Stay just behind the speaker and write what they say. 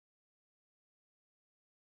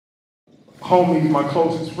homies, my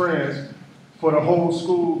closest friends, for the whole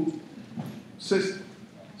school system.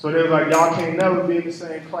 So they're like, y'all can't never be in the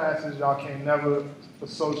same classes, y'all can't never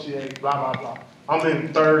associate, blah, blah, blah. I'm in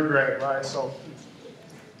 3rd grade, right? So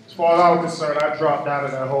as far as I was concerned, I dropped out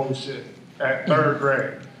of that whole shit at 3rd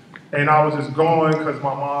grade. And I was just going because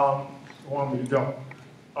my mom wanted me to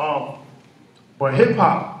go. But hip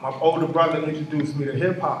hop, my older brother introduced me to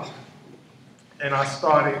hip hop. And I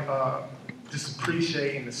started just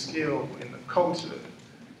appreciating the skill and the culture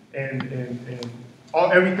and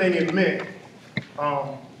everything it meant.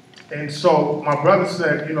 And so my brother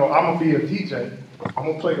said, you know, I'm gonna be a DJ, I'm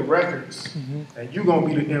gonna play the records, and you're gonna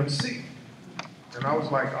be the MC. And I was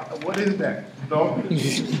like, what is that? You know?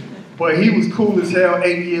 But he was cool as hell,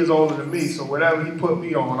 8 years older than me, so whatever he put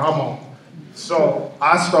me on, I'm on. So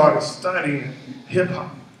I started studying hip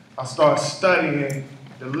hop. I started studying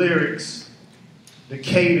the lyrics, the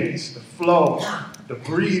cadence, the flow, the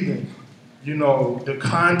breathing, you know, the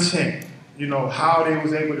content, you know, how they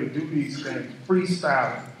was able to do these things,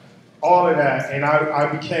 freestyling, all of that. And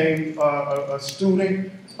I became a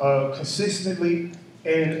student consistently,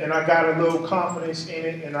 and I got a little confidence in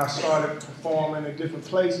it, and I started performing in different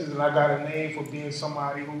places, and I got a name for being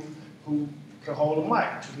somebody who could hold a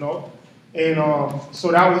mic, you know? And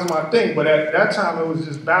so that was my thing, but at that time it was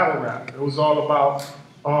just battle rap. It was all about,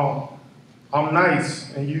 I'm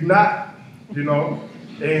nice and you not, you know?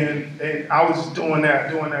 And I was just doing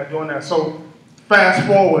that. So fast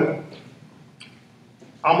forward,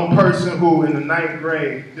 I'm a person who in the 9th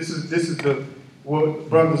grade, this is what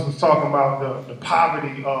brothers was talking about, the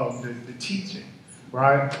poverty of the teaching,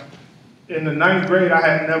 right? In the 9th grade, I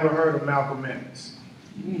had never heard of Malcolm X.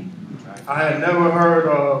 I had never heard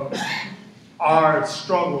of our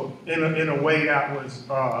struggle in a way that was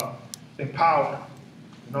empowering.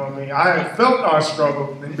 You know what I mean? I had felt our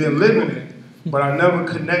struggle and been living it, but I never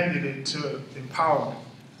connected it to empowerment,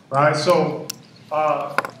 right? So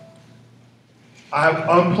I have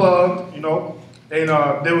unplugged, you know, and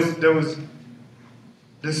there was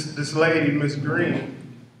this lady, Miss Green,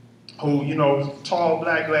 who, you know, was a tall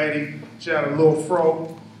black lady. She had a little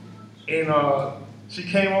fro, and she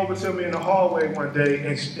came over to me in the hallway one day,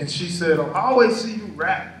 and she said, I always see you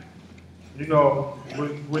rap, you know,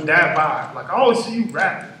 with that vibe. Like, I always see you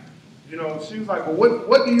rapping. You know, she was like, well,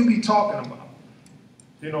 what do you be talking about?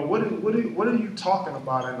 You know, what are you talking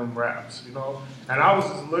about in them raps, you know? And I was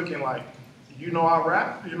just looking like, you know I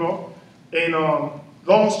rap, you know? And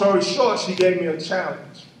long story short, she gave me a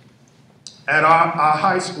challenge. At our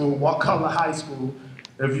high school, What Color High School,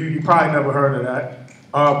 if you probably never heard of that,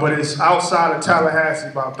 but it's outside of Tallahassee,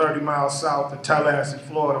 about 30 miles south of Tallahassee,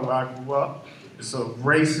 Florida, where I grew up. It's a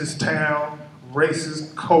racist town,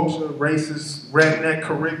 racist culture, racist redneck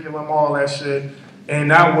curriculum, all that shit.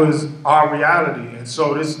 And that was our reality. And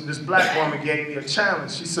so this black woman gave me a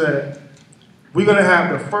challenge. She said, we're gonna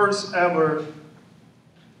have the first ever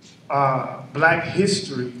Black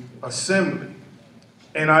History Assembly.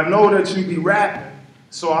 And I know that you be rapping,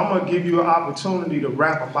 so I'm gonna give you an opportunity to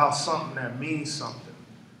rap about something that means something,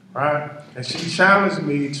 right? And she challenged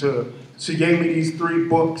me she gave me these 3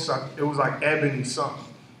 books. It was like Ebony something.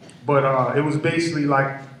 But it was basically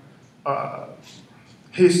like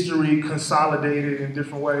history consolidated in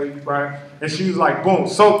different ways, right? And she was like, boom,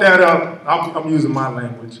 soak that up. I'm using my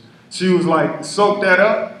language. She was like, soak that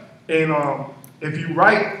up, and if you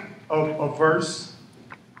write a verse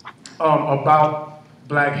about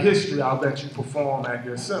Black history, I'll let you perform at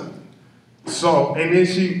the assembly. So, and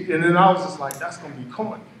then I was just like, that's gonna be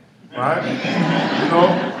corny, right? You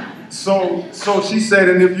know? So she said,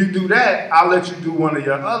 and if you do that, I'll let you do one of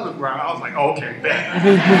your other rounds. I was like, okay, bet.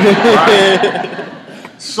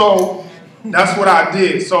 Right? So that's what I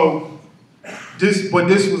did. So this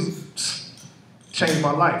changed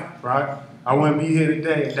my life, right? I wouldn't be here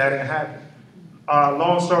today if that didn't happen.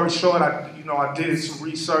 Long story short, I did some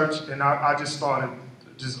research, and I just started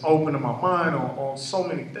just opening my mind on so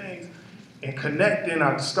many things and connecting.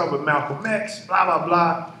 I discovered Malcolm X, blah, blah,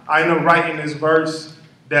 blah. I ended up writing this verse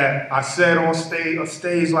that I said on a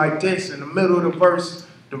stage like this. In the middle of the verse,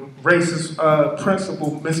 the racist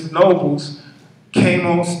principal, Mr. Nobles, came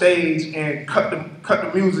on stage and cut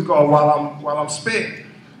the music off while I'm spitting.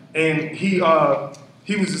 And he was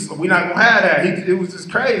just, we're not gonna have that. It was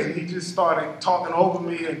just crazy. He just started talking over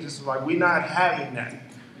me and just like, we're not having that.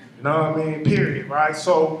 You know what I mean? Period, right?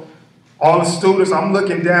 So all the students, I'm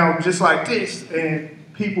looking down just like this, and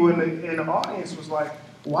people in the audience was like,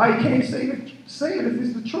 why you can't say it if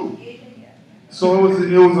it's the truth? So it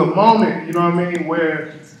was a moment, you know what I mean,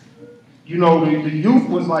 where, you know, the youth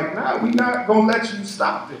was like, nah, we're not gonna let you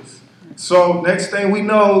stop this. So next thing we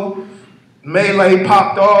know, melee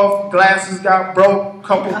popped off, glasses got broke,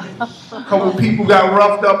 couple people got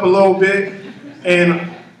roughed up a little bit,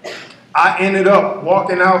 and I ended up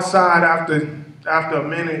walking outside after a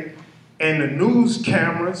minute, and the news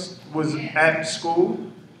cameras was at school.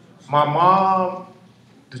 My mom,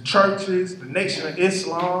 the churches, the Nation of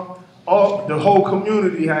Islam, the whole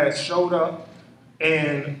community had showed up,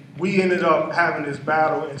 and we ended up having this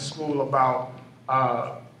battle in school about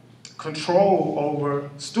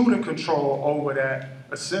student control over that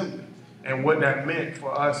assembly, and what that meant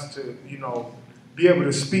for us to, be able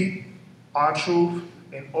to speak our truth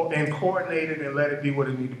and coordinate it and let it be what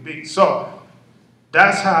it needed to be. So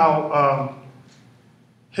that's how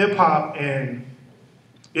hip hop and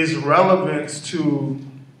its relevance to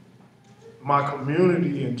my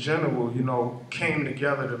community in general, came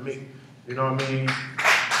together to me. You know what I mean?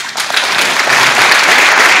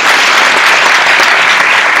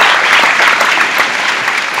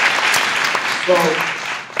 So,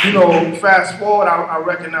 fast forward, I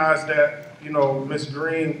recognize that, Miss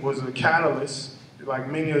Green was a catalyst. Like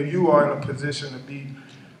many of you are in a position to be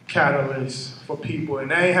catalysts for people, and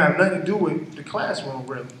they ain't have nothing to do with the classroom,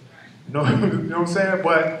 really. You know what I'm saying?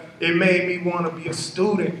 But it made me want to be a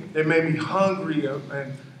student. It made me hungry,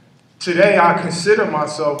 and today I consider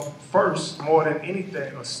myself first, more than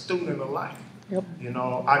anything, a student of life. Yep.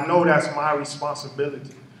 I know that's my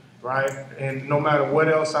responsibility, right? And no matter what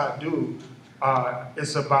else I do,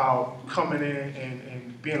 it's about coming in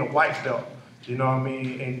and being a white belt, you know what I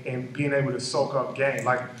mean, and being able to soak up game.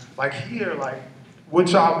 Like here, what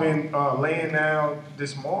y'all been laying down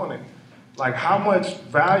this morning, how much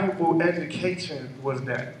valuable education was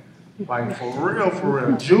that? For real,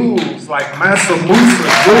 jewels, Mansa Musa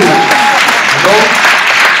jewels,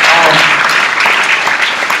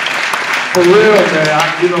 for real, man.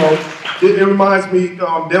 It reminds me,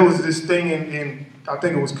 there was this thing in I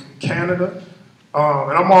think it was Canada,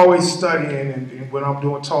 and I'm always studying and when I'm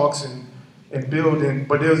doing talks and building,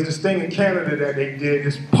 but there was this thing in Canada that they did,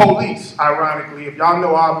 this police, ironically. If y'all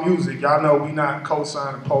know our music, y'all know we not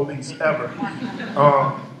co-signing police ever.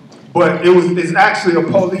 But it's actually a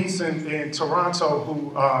police in Toronto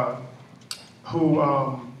who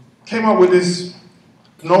came up with this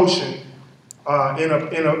notion in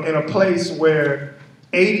a place where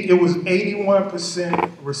it was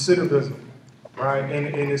 81% recidivism, right,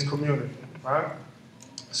 in this community, right?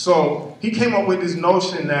 So he came up with this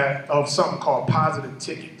notion of something called positive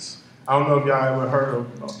tickets. I don't know if y'all ever heard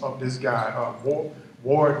of this guy,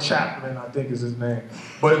 Ward Chapman, I think is his name.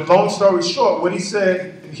 But long story short, what he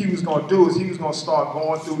said he was going to do is he was going to start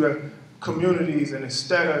going through the communities, and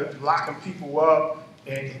instead of locking people up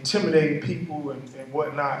and intimidating people and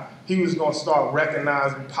whatnot, he was going to start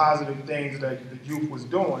recognizing positive things that the youth was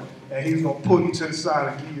doing, and he was going to pull you to the side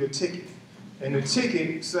and give you a ticket. And the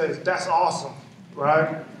ticket says, that's awesome,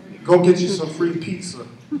 right? Go get you some free pizza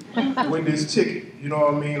with this ticket, you know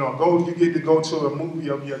what I mean? Or you get to go to a movie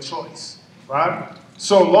of your choice, right?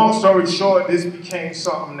 So long story short, this became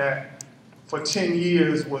something that for 10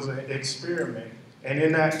 years was an experiment. And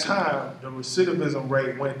in that time, the recidivism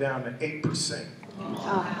rate went down to 8%,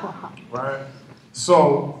 right?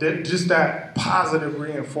 So just that positive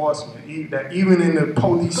reinforcement, that even in the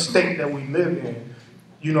police state that we live in,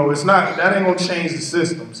 that ain't gonna change the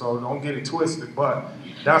system, so don't get it twisted, but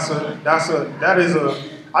I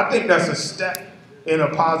think that's a step in a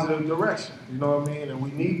positive direction, you know what I mean? And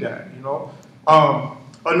we need that,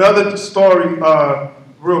 Another story,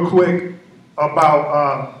 real quick,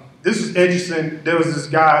 about, this is interesting, there was this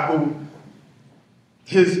guy who,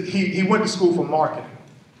 he went to school for marketing,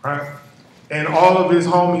 right? And all of his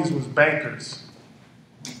homies was bankers,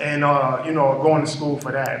 and, going to school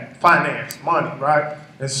for that, finance, money, right?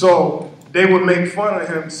 And so they would make fun of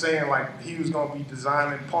him saying he was going to be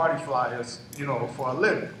designing party flyers, for a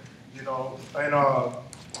living, and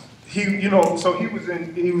so he was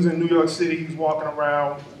in New York City. He was walking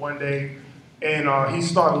around one day, and he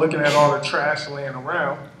started looking at all the trash laying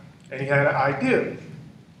around, and he had an idea.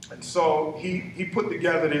 And so he put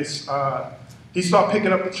together this. He started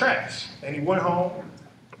picking up the trash, and he went home,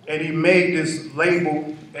 and he made this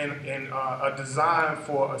label and a design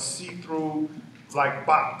for a see-through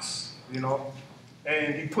box,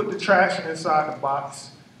 and he put the trash inside the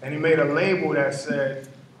box, and he made a label that said,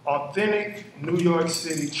 authentic New York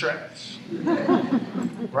City trash,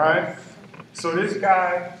 right? So this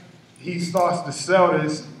guy, he starts to sell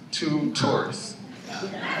this to tourists,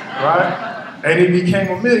 right? And he became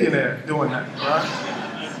a millionaire doing that, right?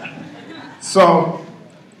 So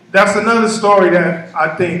that's another story that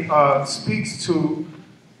I think speaks to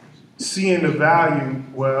seeing the value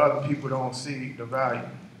where other people don't see the value,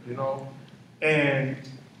 And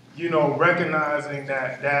you know, recognizing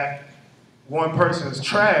that one person's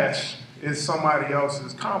trash is somebody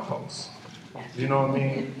else's compost. You know what I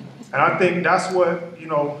mean? And I think that's what, you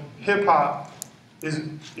know, hip hop is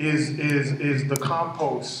the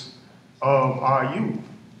compost of our youth.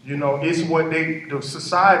 You know, it's what the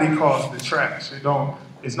society calls the trash.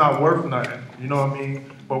 It's not worth nothing. You know what I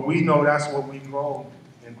mean? But we know that's what we grow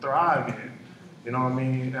and thrive in. You know what I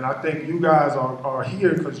mean? And I think you guys are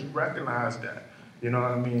here because you recognize that. You know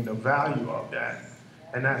what I mean? The value of that.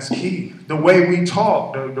 And that's key. The way we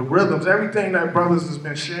talk, the rhythms, everything that brothers has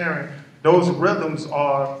been sharing, those rhythms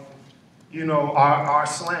are, you know, our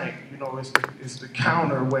slang. You know, it's the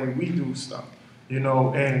counter way we do stuff. You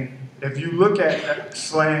know, and if you look at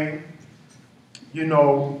slang, you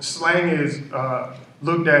know, slang is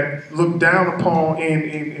looked down upon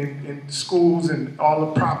in schools and all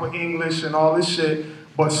the proper English and all this shit.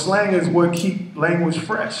 But slang is what keeps language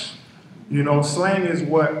fresh. You know, slang is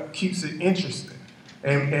what keeps it interesting.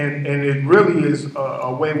 And it really is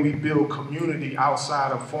a way we build community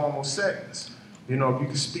outside of formal settings. You know, if you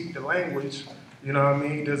can speak the language, you know what I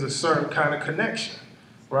mean, there's a certain kind of connection,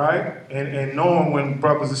 right? And knowing when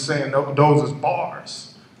brothers are saying those is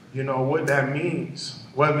bars, you know, what that means,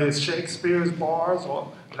 whether it's Shakespeare's bars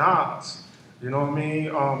or Nas, you know what I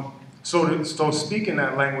mean? So speaking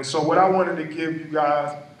that language. So what I wanted to give you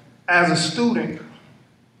guys as a student,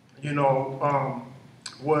 you know,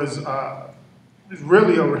 was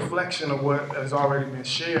really a reflection of what has already been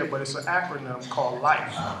shared, but it's an acronym called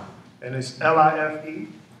LIFE, and it's LIFE.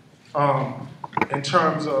 In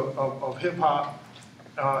terms of hip hop,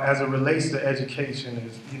 as it relates to education,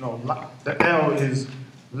 is, you know, the L is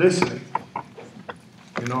listening.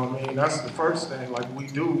 You know what I mean? That's the first thing, like we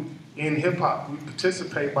do in hip hop. We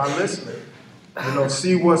participate by listening. You know,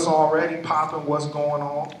 see what's already popping, what's going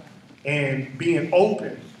on, and being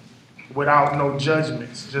open without no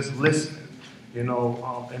judgments, just listening. You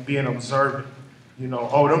know, and being observant. You know,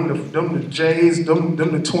 oh, them the J's, them the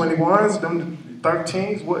 21s, them the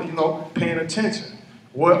 13s, what, you know, paying attention.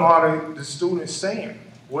 What are the students saying?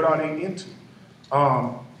 What are they into?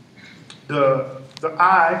 The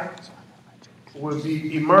I would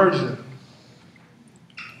be immersion.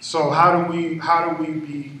 So how do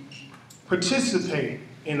we participate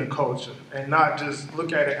in the culture and not just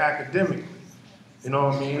look at it academically? You know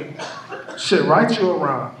what I mean? Shit, write you a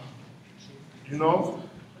rhyme. You know,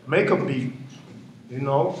 make a beat, you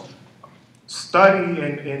know, study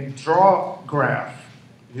and draw graph,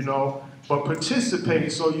 you know, but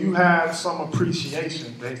participate so you have some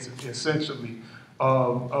appreciation, basically, essentially,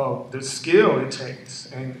 of the skill it takes,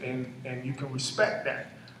 and you can respect that.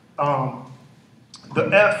 The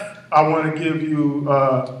F I want to give you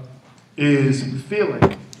is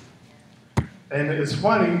feeling. And it's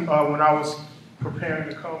funny, when I was preparing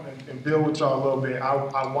to come and build with y'all a little bit,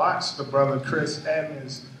 I watched the brother Chris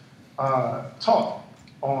Edmonds talk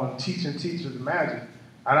on Teaching Teachers Magic.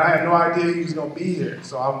 And I had no idea he was going to be here,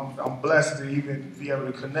 so I'm blessed to even be able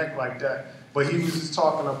to connect like that. But he was just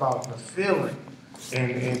talking about the feeling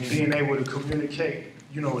and being able to communicate,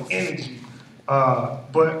 you know, energy.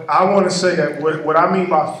 But I want to say that what I mean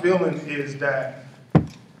by feeling is that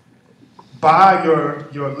by your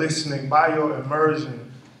listening, by your immersion,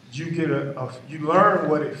 you get you learn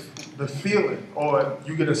the feeling, or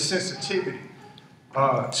you get a sensitivity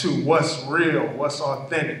to what's real, what's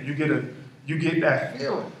authentic. You get that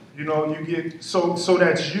feeling, you know. You get so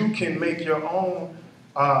that you can make your own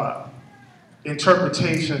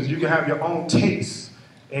interpretations. You can have your own taste,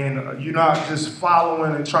 and you're not just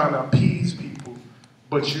following and trying to appease people,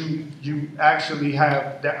 but you actually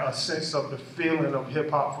have a sense of the feeling of hip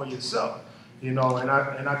hop for yourself. You know, and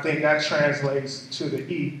I think that translates to the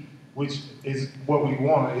E, which is what we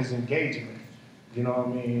want, is engagement. You know what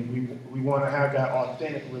I mean? We want to have that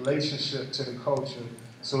authentic relationship to the culture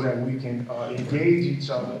so that we can engage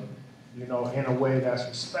each other, you know, in a way that's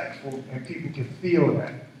respectful and people can feel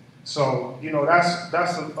that. So, you know, that's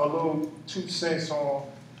a little 2 cents on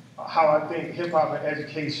how I think hip hop and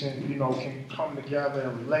education, you know, can come together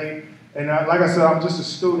and relate. And like I said, I'm just a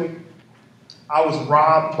student. I was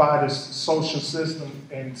robbed by this social system,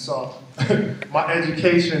 and so my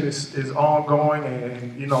education is ongoing,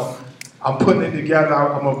 and you know, I'm putting it together.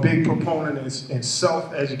 I'm a big proponent in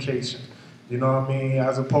self-education, you know what I mean,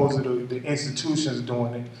 as opposed to the institutions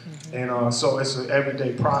doing it. And so it's an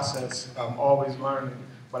everyday process. I'm always learning,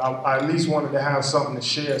 but I at least wanted to have something to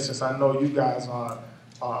share, since I know you guys are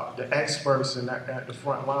the experts at the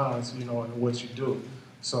front lines, you know, in what you do.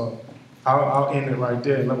 So I'll end it right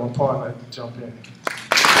there and let my partner jump in.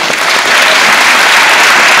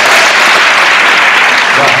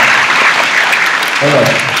 Hello.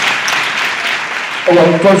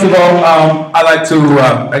 Well, first of all, I'd like to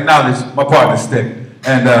acknowledge my partner, Stick,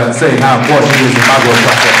 and say how important he is in my work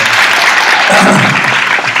process.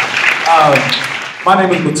 My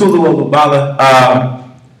name is Matulu Olubala,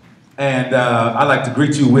 and I'd like to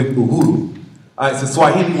greet you with uhuru. It's a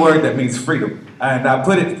Swahili word that means freedom, and I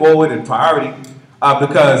put it forward in priority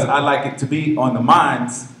because I like it to be on the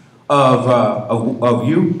minds of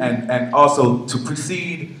you, and also to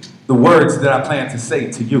precede the words that I plan to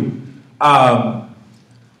say to you.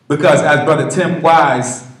 Because as Brother Tim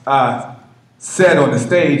Wise said on the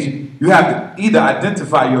stage, you have to either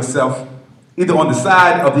identify yourself either on the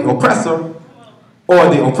side of the oppressor or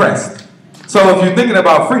the oppressed. So if you're thinking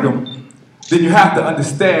about freedom, then you have to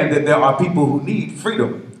understand that there are people who need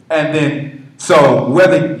freedom. And then, so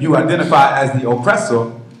whether you identify as the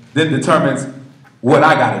oppressor then determines what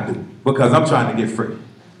I gotta do, because I'm trying to get free.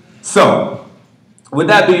 So, with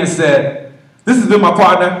that being said, this has been my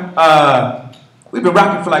partner. We've been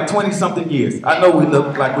rocking for like 20-something years. I know we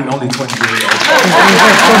look like we only 20 years old.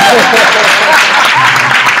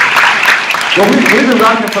 Well, we've been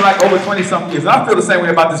rocking for like over 20-something years. And I feel the same way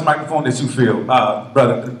about this microphone that you feel,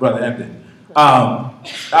 Brother Emden.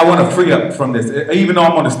 I want to free up from this. Even though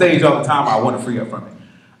I'm on the stage all the time, I want to free up from it.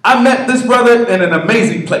 I met this brother in an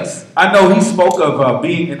amazing place. I know he spoke of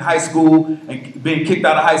being in high school and being kicked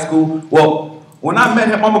out of high school. Well, when I met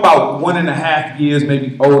him, I'm about 1.5 years,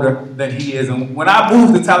 maybe older than he is. And when I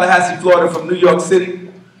moved to Tallahassee, Florida from New York City,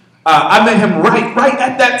 I met him right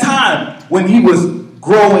at that time when he was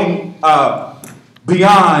growing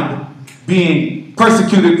beyond being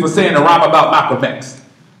persecuted for saying a rhyme about Malcolm X.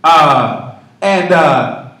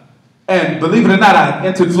 And believe it or not, I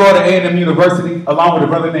entered Florida A&M University along with a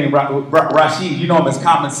brother named Rashid. You know him as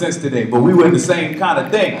Common Sense today, but we were in the same kind of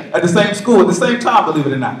thing, at the same school, at the same time, believe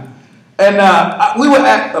it or not. And we were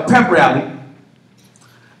at a pep rally,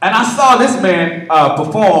 and I saw this man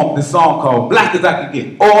perform this song called Black As I Could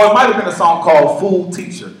Get, or it might have been a song called Fool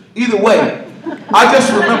Teacher. Either way, I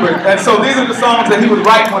just remembered, and so these are the songs that he was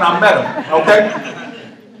writing when I met him, okay?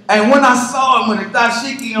 And when I saw him with a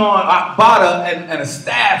dashiki on, Akbata, and a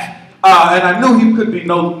staff, and I knew he could be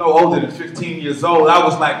no older than 15 years old, I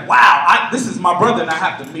was like, wow, this is my brother and I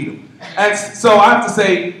have to meet him. And so I have to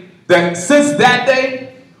say that since that day,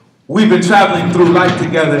 we've been traveling through life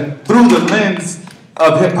together through the lens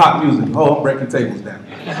of hip-hop music. Oh, I'm breaking tables down.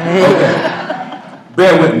 Okay.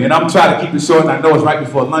 Bear with me, and I'm trying to keep it short, and I know it's right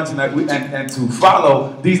before lunch, and to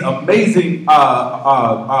follow these amazing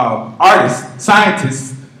artists,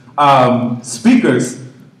 scientists, speakers,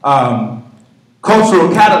 cultural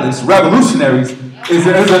catalysts, revolutionaries, is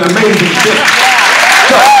an amazing thing.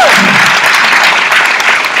 So,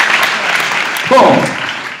 boom.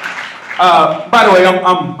 By the way,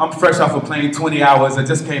 I'm fresh off a plane, 20 hours. I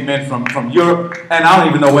just came in from Europe, and I don't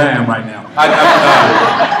even know where I am right now.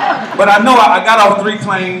 But I know I got off 3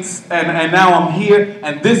 planes, and now I'm here,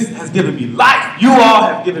 and this has given me life. You all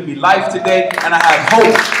have given me life today, and I have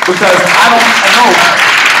hope, because I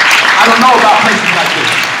don't know about places like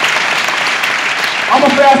this. I'm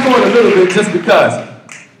gonna fast forward a little bit just because.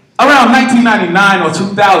 Around 1999 or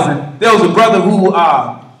 2000, there was a brother who,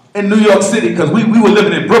 in New York City, because we were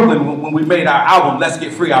living in Brooklyn when we made our album, Let's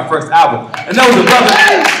Get Free, our first album. And there was a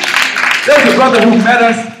brother who met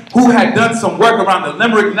us, who had done some work around the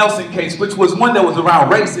Limerick Nelson case, which was one that was around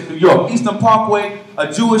race in New York. Eastern Parkway,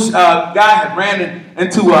 a Jewish guy had ran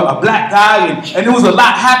into a black guy, and there was a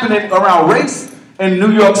lot happening around race in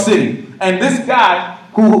New York City. And this guy,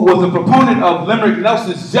 who was a proponent of Limerick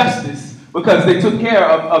Nelson's justice, because they took care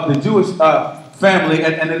of the Jewish family,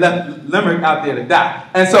 and they left Limerick out there to die.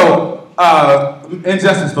 And so,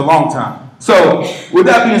 injustice for a long time. So, with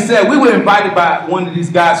that being said, we were invited by one of these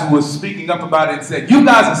guys who was speaking up about it and said, you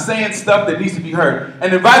guys are saying stuff that needs to be heard.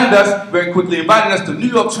 And invited us to New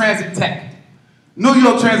York Transit Tech. New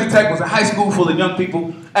York Transit Tech was a high school full of young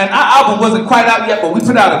people. And our album wasn't quite out yet, but we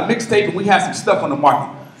put out a mixtape and we had some stuff on the market.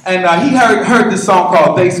 And he heard this song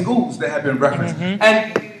called They Schools that had been referenced.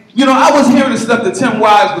 And you know, I was hearing the stuff that Tim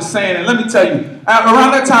Wise was saying, and let me tell you,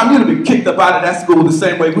 around that time, you'd have been kicked up out of that school the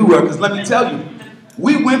same way we were, because let me tell you,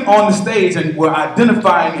 we went on the stage and were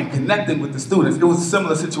identifying and connecting with the students. It was a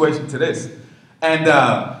similar situation to this. And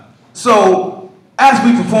so, as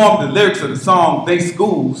we performed the lyrics of the song, They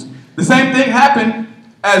Schools, the same thing happened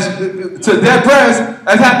to Prez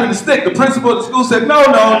as happened to Stick. The principal of the school said, no,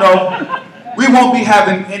 we won't be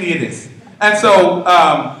having any of this. And so,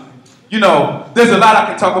 you know, there's a lot I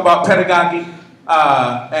can talk about pedagogy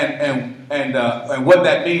and what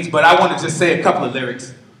that means, but I want to just say a couple of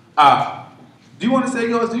lyrics. Do you want to say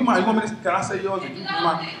yours? Do you mind? Can I say yours?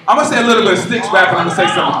 I'm going to say a little bit of Stics rap, and I'm going to say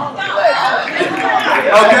something.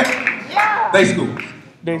 Okay? Day schools.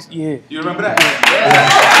 Yeah. You remember that?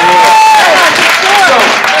 So,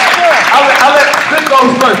 I'll let this go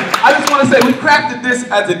first. I just want to say we crafted this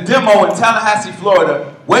as a demo in Tallahassee,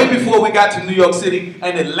 Florida, way before we got to New York City,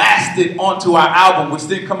 and it lasted onto our album, which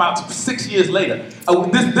didn't come out 6 years later.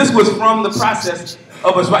 This was from the process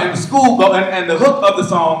of us writing the school, and the hook of the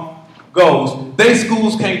song goes, "They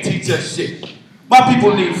schools can't teach us shit. My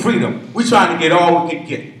people need freedom. We trying to get all we can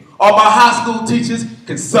get. All my high school teachers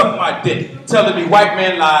can suck my dick, telling me white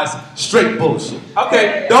man lies, straight bullshit."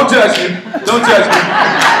 Okay, don't judge me. Don't judge me.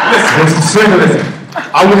 Listen.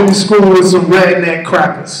 I went to school with some redneck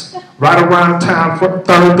crackers. Right around time,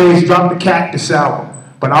 third base dropped the Cactus album.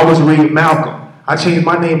 But I was reading Malcolm. I changed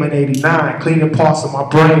my name in '89, cleaning parts of my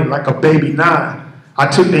brain like a baby 9. I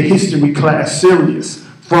took the history class serious.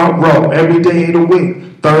 Front row, every day of the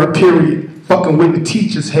week. Third period, fucking with the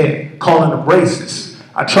teacher's head, calling them racist.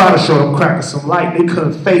 I tried to show them crackers some light, they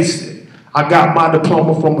couldn't face it. I got my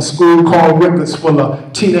diploma from a school called Ricketts full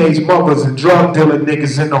of teenage mothers and drug dealer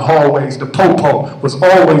niggas in the hallways. The popo was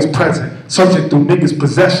always present, searching through niggas'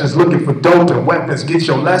 possessions, looking for dope and weapons, get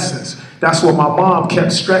your lessons. That's what my mom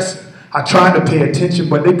kept stressing. I tried to pay attention,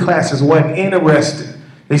 but their classes wasn't interested.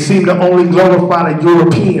 They seemed to only glorify the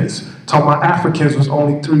Europeans, talking about Africans was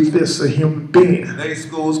only 3/5 a human being. They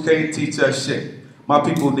schools can't teach us shit. My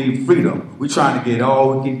people need freedom. We trying to get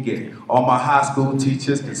all we can get. All my high school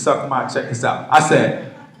teachers can suck my, check this out. I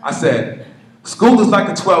said, school is like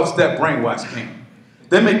a 12-step brainwash camp.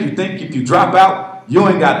 They make you think if you drop out, you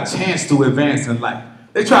ain't got a chance to advance in life.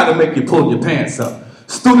 They try to make you pull your pants up.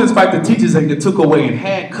 Students fight the teachers and get took away in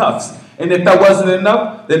handcuffs. And if that wasn't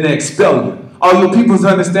enough, then they expel you. All your people's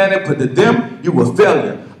understanding, but to them, you a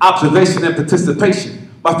failure. Observation and participation.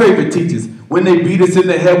 My favorite teachers, when they beat us in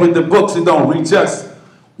the head with the books, it don't reach us.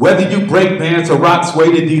 Whether you break bands or rock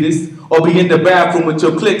suede Adidas, or be in the bathroom with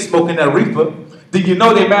your clique smoking that reefer, do you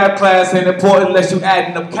know that math class ain't important unless you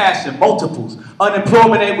adding up cash in multiples?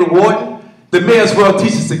 Unemployment ain't rewarding. The mayor's world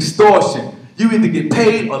teaches extortion. You either get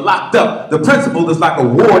paid or locked up. The principal is like a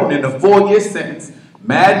warden in a 4-year sentence.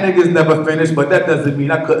 Mad niggas never finish, but that doesn't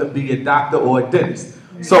mean I couldn't be a doctor or a dentist.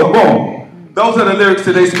 So boom, those are the lyrics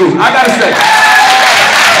to their school. I gotta say,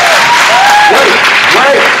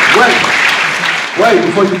 wait,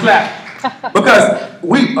 before you clap. Because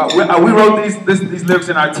we wrote these lyrics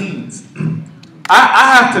in our teens.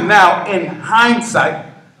 I have to now, in hindsight,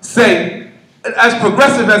 say, as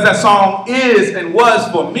progressive as that song is and was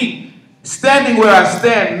for me, standing where I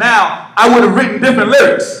stand now, I would have written different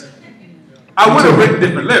lyrics.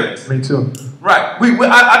 Me too. Right.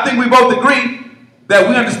 I think we both agree that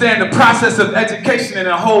we understand the process of education in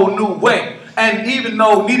a whole new way. And even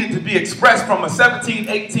though needed to be expressed from a 17,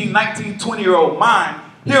 18, 19, 20-year-old mind,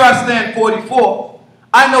 here I stand 44.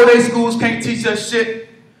 I know they schools can't teach us shit,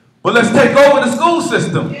 but let's take over the school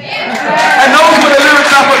system. And those were the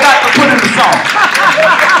lyrics I forgot to put in the song.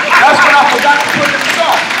 That's what I forgot to put in the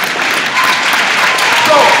song.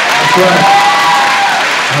 So, That's right.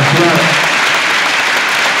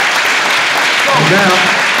 Now,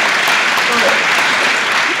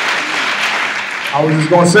 I was just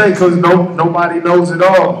gonna say, because nobody knows it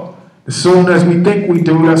all. As soon as we think we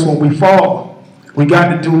do, that's when we fall. We got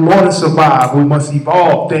to do more to survive. We must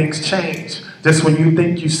evolve. Things change. Just when you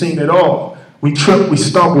think you've seen it all, we trip, we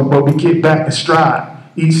stumble, but we get back in stride.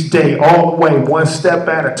 Each day, all the way, one step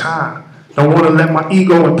at a time. Don't want to let my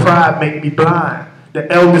ego and pride make me blind.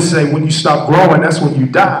 The elders say when you stop growing, that's when you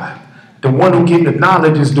die. The one who get the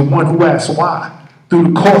knowledge is the one who asks why.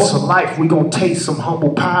 Through the course of life, we gonna taste some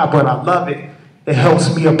humble pie, but I love it. It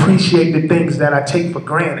helps me appreciate the things that I take for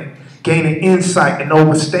granted. Gaining insight and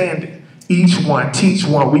understanding. Each one, teach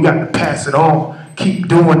one, we got to pass it on. Keep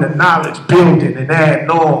doing the knowledge, building and adding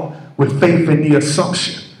on with faith in the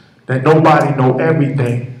assumption that nobody knows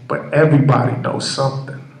everything, but everybody knows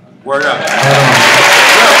something. Word up. That's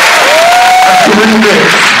the remix.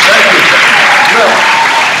 Thank you. Look,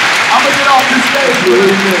 I'm going to get off this stage.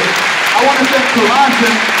 I want to thank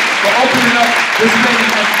Karanjan for opening up this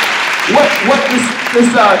stage. What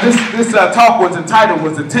this talk was entitled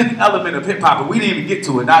was the 10th element of hip hop, and we didn't even get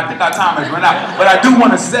to it. Now, I think our time has run out. But I do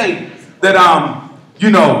want to say that,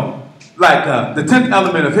 the 10th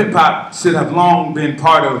element of hip hop should have long been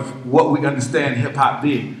part of what we understand hip hop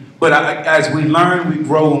being. But as we learn, we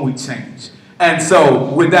grow, and we change. And so,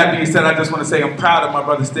 with that being said, I just want to say I'm proud of my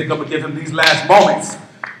brother Stick. I'm going to give him these last moments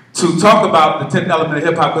to talk about the 10th element of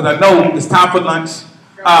hip hop, because I know it's time for lunch.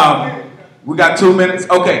 We got 2 minutes.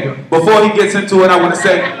 Okay, before he gets into it, I want to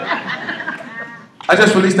say, I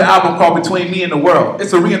just released an album called Between Me and the World.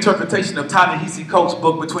 It's a reinterpretation of Ta-Nehisi Coates'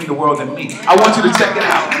 book, Between the World and Me. I want you to check it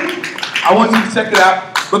out. I want you to check it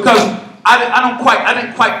out, because I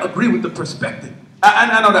didn't quite agree with the perspective.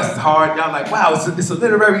 I know that's hard. Y'all like, wow, it's a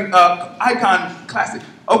literary icon classic.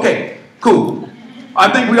 Okay, cool.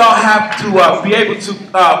 I think we all have to be able to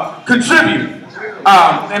contribute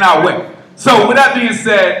in our way. So with that being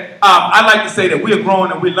said, I'd like to say that we are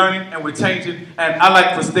growing and we're learning and we're changing. And I'd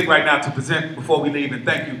like for Stick right now to present before we leave and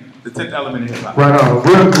thank you, the 10th element of hip hop. Right on,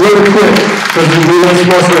 really quick, because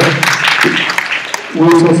we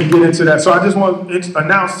were supposed to get into that. So I just want to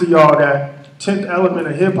announce to y'all that 10th element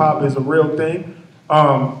of hip hop is a real thing.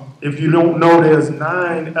 If you don't know, there's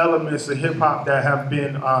 9 elements of hip hop that have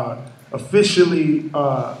been officially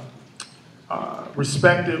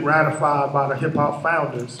respected, ratified by the hip hop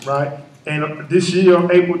founders, right? And this year,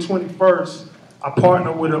 on April 21st, I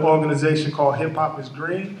partnered with an organization called Hip Hop is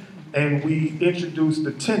Green, and we introduced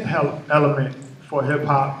the 10th element for hip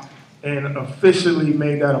hop and officially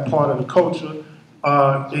made that a part of the culture.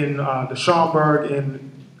 In the Schaumburg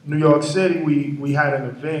in New York City, we had an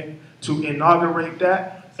event to inaugurate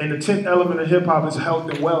that, and the 10th element of hip hop is health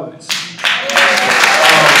and wellness.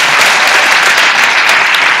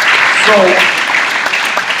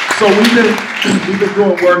 So we've been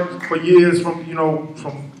doing work for years from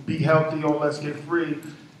Be Healthy or Let's Get Free,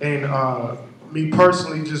 and me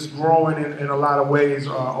personally just growing in a lot of ways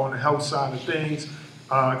on the health side of things.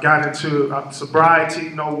 Got into sobriety,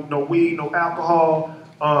 no weed, no alcohol.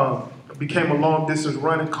 Became a long distance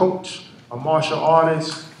running coach, a martial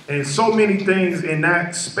artist, and so many things in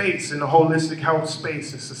that space, in the holistic health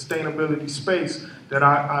space and sustainability space that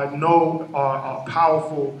I know are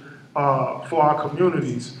powerful for our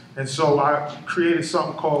communities. And so I created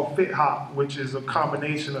something called Fit Hop, which is a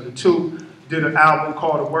combination of the two. Did an album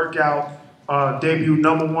called The Workout, debuted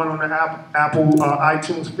 #1 on the Apple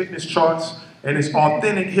iTunes fitness charts, and it's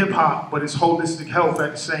authentic hip hop, but it's holistic health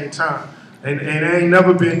at the same time. And it ain't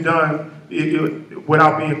never been done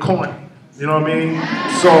without being corny. You know what I mean?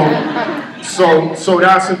 So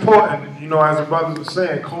that's important. You know, as the brothers were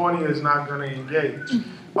saying, corny is not gonna engage.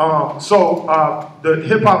 The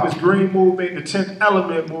Hip Hop is Green movement, the 10th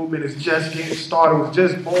element movement is just getting started. It was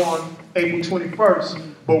just born April 21st.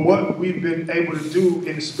 But what we've been able to do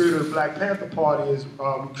in the spirit of the Black Panther Party is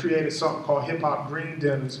we created something called Hip Hop Green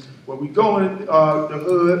Dinners, where we go in the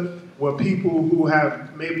hood where people who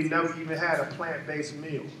have maybe never even had a plant-based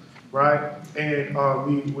meal, right? And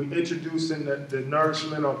we introducing the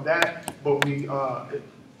nourishment of that, but we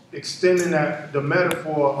extending the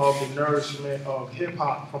metaphor of the nourishment of hip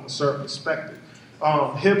hop from a certain perspective.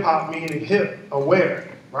 Hip hop meaning hip, aware,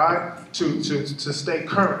 right? To stay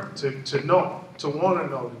current, to know, to want to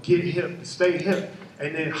know, to get hip, to stay hip.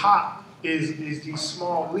 And then hop is these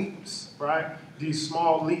small leaps, right? These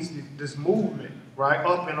small leaps, this movement, right?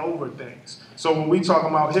 Up and over things. So when we talk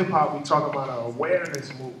about hip hop, we talk about an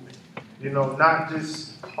awareness movement, not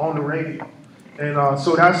just on the radio. And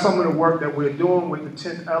so that's some of the work that we're doing with the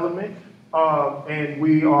 10th element. And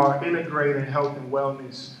we are integrating health and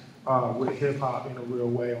wellness with hip hop in a real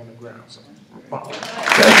way on the ground. So, thank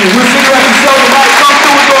you.